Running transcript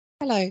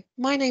Hello,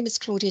 my name is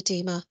Claudia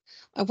Deemer.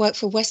 I work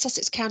for West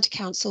Sussex County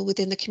Council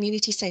within the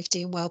Community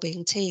Safety and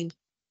Wellbeing team.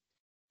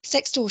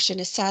 Sextortion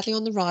is sadly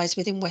on the rise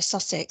within West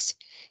Sussex,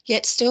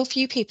 yet still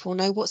few people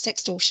know what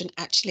sextortion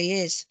actually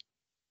is.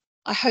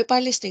 I hope by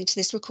listening to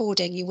this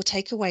recording you will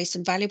take away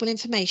some valuable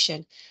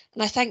information,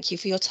 and I thank you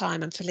for your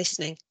time and for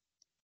listening.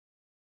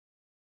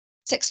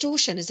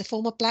 Sextortion is a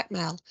form of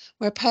blackmail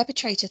where a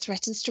perpetrator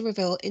threatens to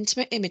reveal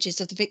intimate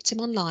images of the victim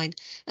online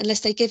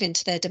unless they give in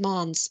to their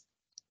demands.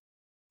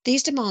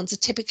 These demands are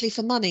typically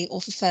for money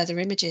or for further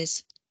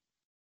images.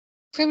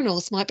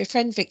 Criminals might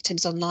befriend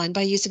victims online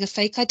by using a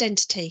fake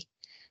identity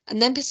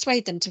and then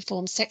persuade them to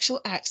perform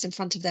sexual acts in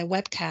front of their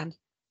webcam.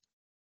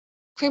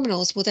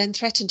 Criminals will then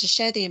threaten to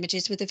share the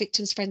images with the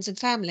victim's friends and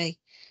family,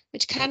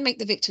 which can make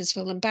the victims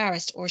feel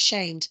embarrassed or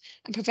ashamed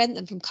and prevent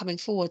them from coming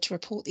forward to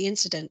report the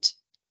incident.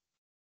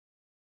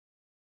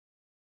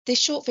 This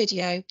short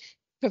video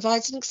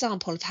provides an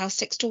example of how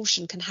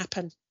sextortion can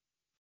happen.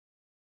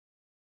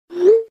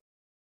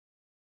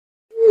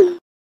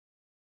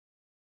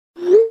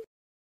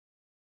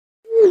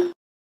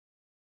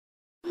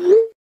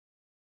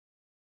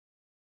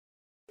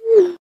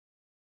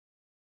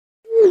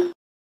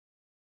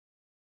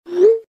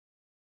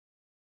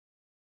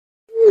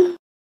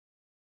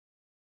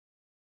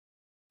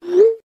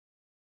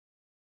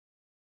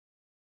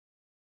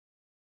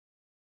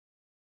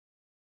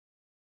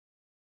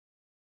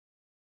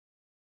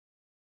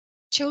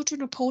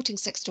 Children reporting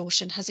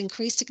sextortion has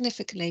increased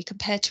significantly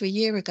compared to a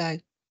year ago.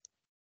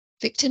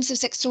 Victims of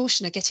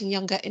sextortion are getting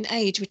younger in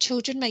age, with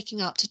children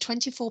making up to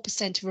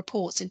 24% of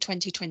reports in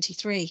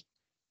 2023.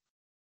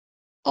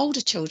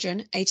 Older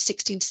children, aged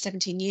 16 to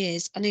 17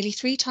 years, are nearly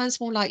 3 times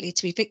more likely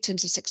to be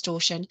victims of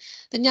sextortion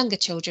than younger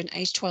children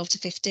aged 12 to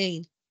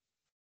 15.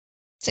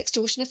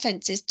 Sextortion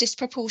offences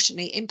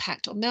disproportionately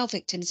impact on male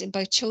victims in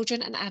both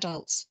children and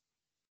adults.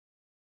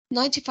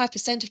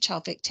 95% of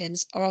child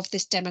victims are of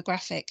this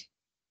demographic.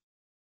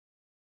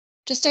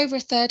 Just over a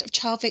third of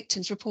child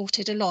victims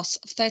reported a loss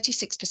of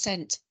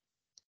 36%.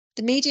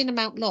 The median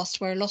amount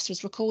lost where a loss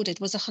was recorded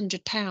was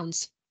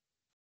 £100.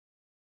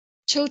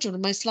 Children are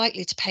most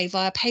likely to pay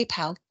via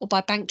PayPal or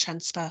by bank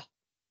transfer.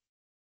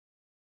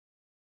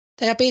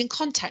 They are being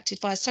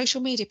contacted via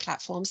social media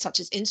platforms such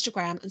as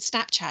Instagram and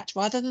Snapchat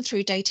rather than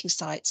through dating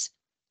sites.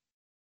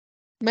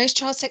 Most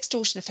child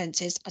sextortion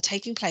offences are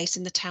taking place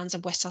in the towns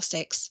of West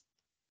Sussex.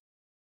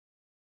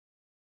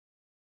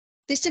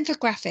 This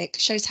infographic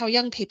shows how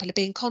young people are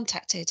being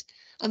contacted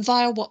and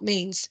via what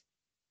means.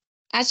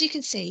 As you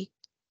can see,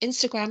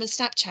 Instagram and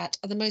Snapchat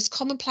are the most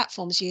common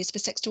platforms used for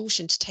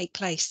sextortion to take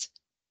place.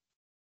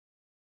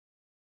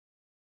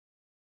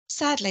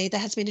 Sadly,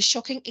 there has been a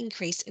shocking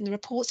increase in the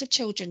reports of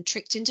children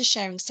tricked into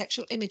sharing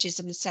sexual images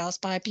of themselves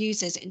by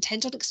abusers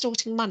intent on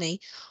extorting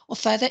money or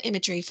further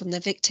imagery from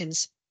their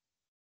victims.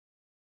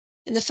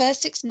 In the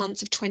first 6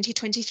 months of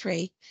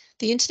 2023,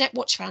 the Internet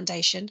Watch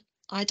Foundation,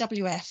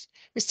 IWF,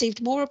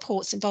 received more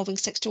reports involving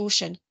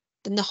sextortion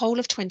than the whole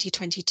of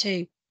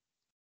 2022.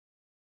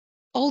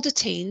 Older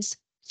teens,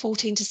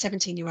 14 to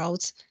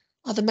 17-year-olds,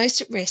 are the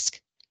most at risk,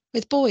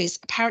 with boys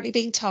apparently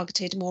being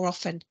targeted more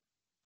often.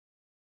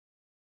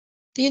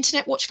 The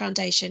Internet Watch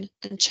Foundation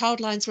and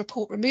Childline's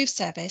Report Remove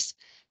service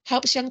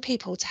helps young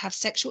people to have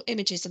sexual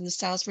images of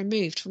themselves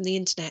removed from the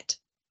internet.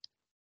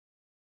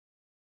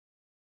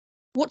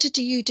 What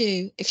do you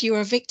do if you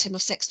are a victim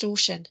of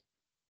sextortion?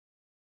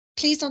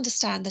 Please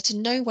understand that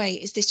in no way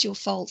is this your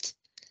fault,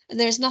 and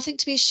there is nothing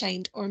to be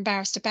ashamed or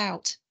embarrassed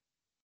about.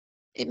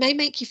 It may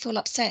make you feel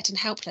upset and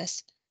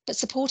helpless, but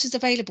support is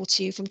available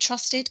to you from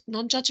trusted,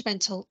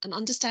 non-judgmental and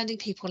understanding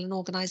people and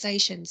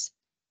organisations.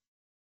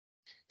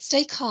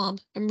 Stay calm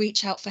and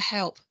reach out for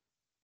help.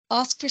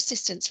 Ask for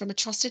assistance from a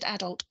trusted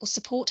adult or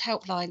support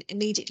helpline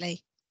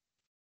immediately.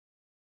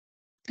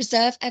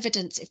 Preserve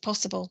evidence if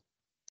possible.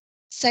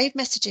 Save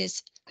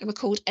messages and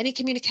record any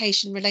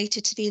communication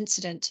related to the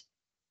incident.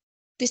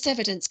 This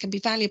evidence can be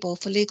valuable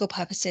for legal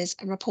purposes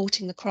and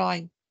reporting the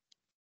crime.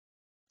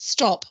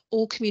 Stop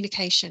all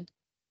communication.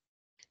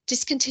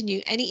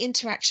 Discontinue any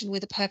interaction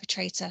with the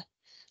perpetrator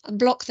and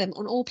block them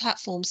on all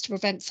platforms to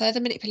prevent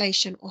further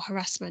manipulation or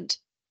harassment.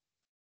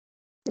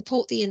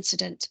 Report the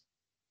incident.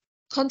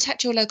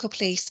 Contact your local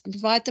police and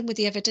provide them with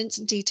the evidence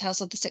and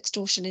details of the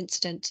sextortion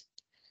incident.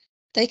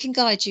 They can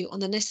guide you on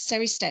the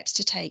necessary steps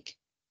to take.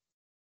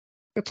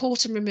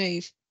 Report and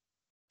remove.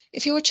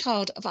 If you're a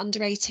child of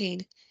under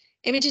 18,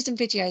 images and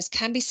videos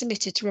can be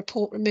submitted to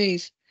Report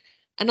Remove,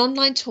 an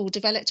online tool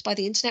developed by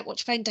the Internet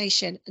Watch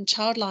Foundation and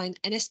Childline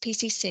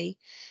NSPCC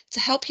to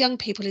help young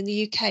people in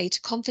the UK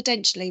to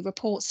confidentially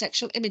report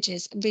sexual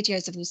images and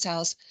videos of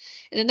themselves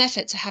in an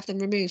effort to have them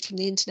removed from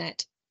the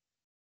internet.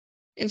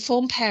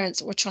 Inform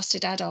parents or a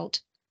trusted adult.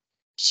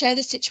 Share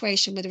the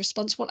situation with a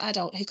responsible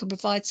adult who can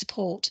provide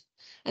support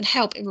and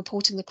help in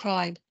reporting the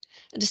crime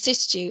and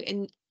assist you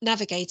in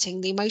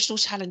navigating the emotional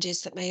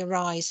challenges that may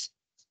arise.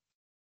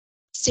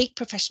 Seek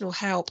professional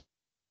help.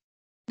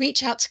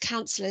 Reach out to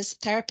counsellors,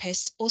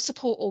 therapists, or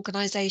support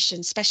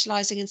organisations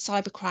specialising in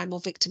cybercrime or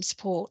victim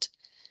support.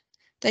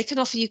 They can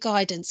offer you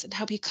guidance and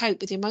help you cope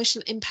with the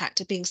emotional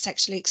impact of being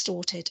sexually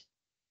extorted.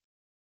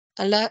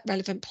 Alert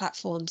relevant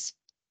platforms.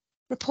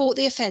 Report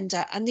the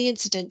offender and the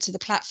incident to the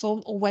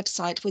platform or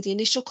website where the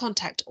initial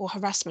contact or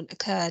harassment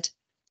occurred.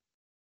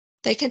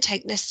 They can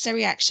take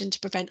necessary action to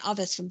prevent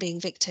others from being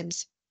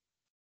victims.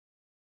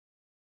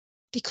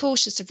 Be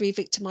cautious of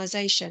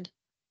re-victimization.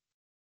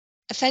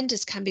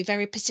 Offenders can be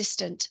very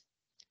persistent.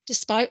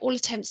 Despite all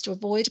attempts to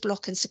avoid,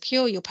 block and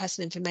secure your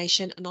personal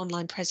information and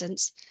online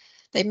presence,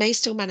 they may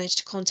still manage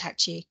to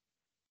contact you.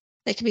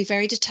 They can be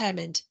very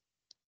determined.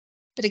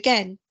 But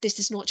again, this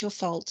is not your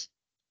fault.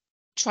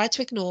 Try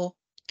to ignore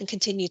and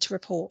continue to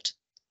report.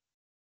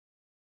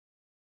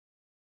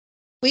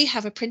 We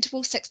have a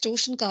printable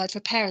sextortion guide for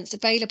parents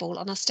available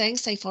on our Staying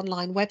Safe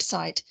Online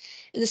website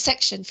in the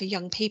section for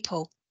young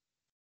people.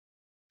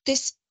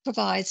 This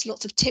provides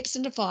lots of tips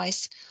and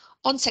advice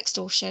on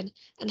sextortion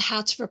and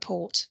how to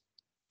report.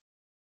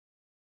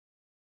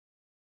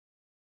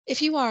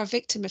 If you are a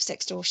victim of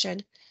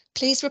sextortion,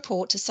 please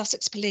report to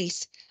Sussex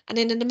Police and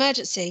in an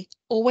emergency,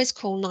 always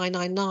call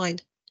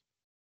 999.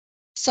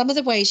 Some of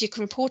the ways you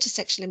can report a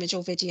sexual image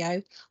or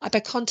video are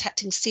by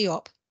contacting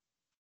CEOP.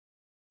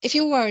 If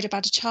you're worried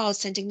about a child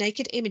sending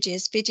naked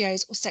images,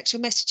 videos or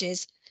sexual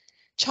messages,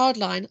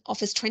 Childline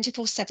offers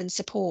 24/7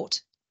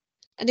 support.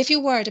 And if you're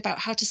worried about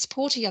how to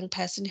support a young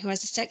person who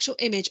has a sexual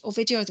image or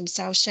video of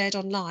themselves shared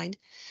online,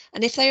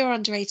 and if they are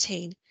under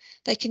 18,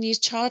 they can use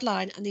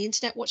Childline and the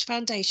Internet Watch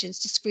Foundation's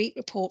discreet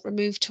report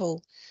remove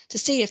tool to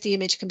see if the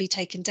image can be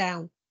taken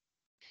down.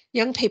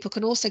 Young people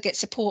can also get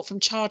support from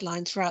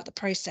Childline throughout the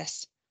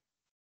process.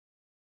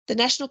 The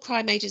National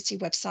Crime Agency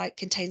website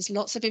contains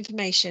lots of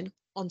information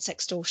on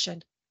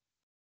sextortion.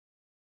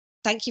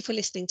 Thank you for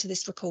listening to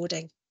this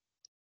recording.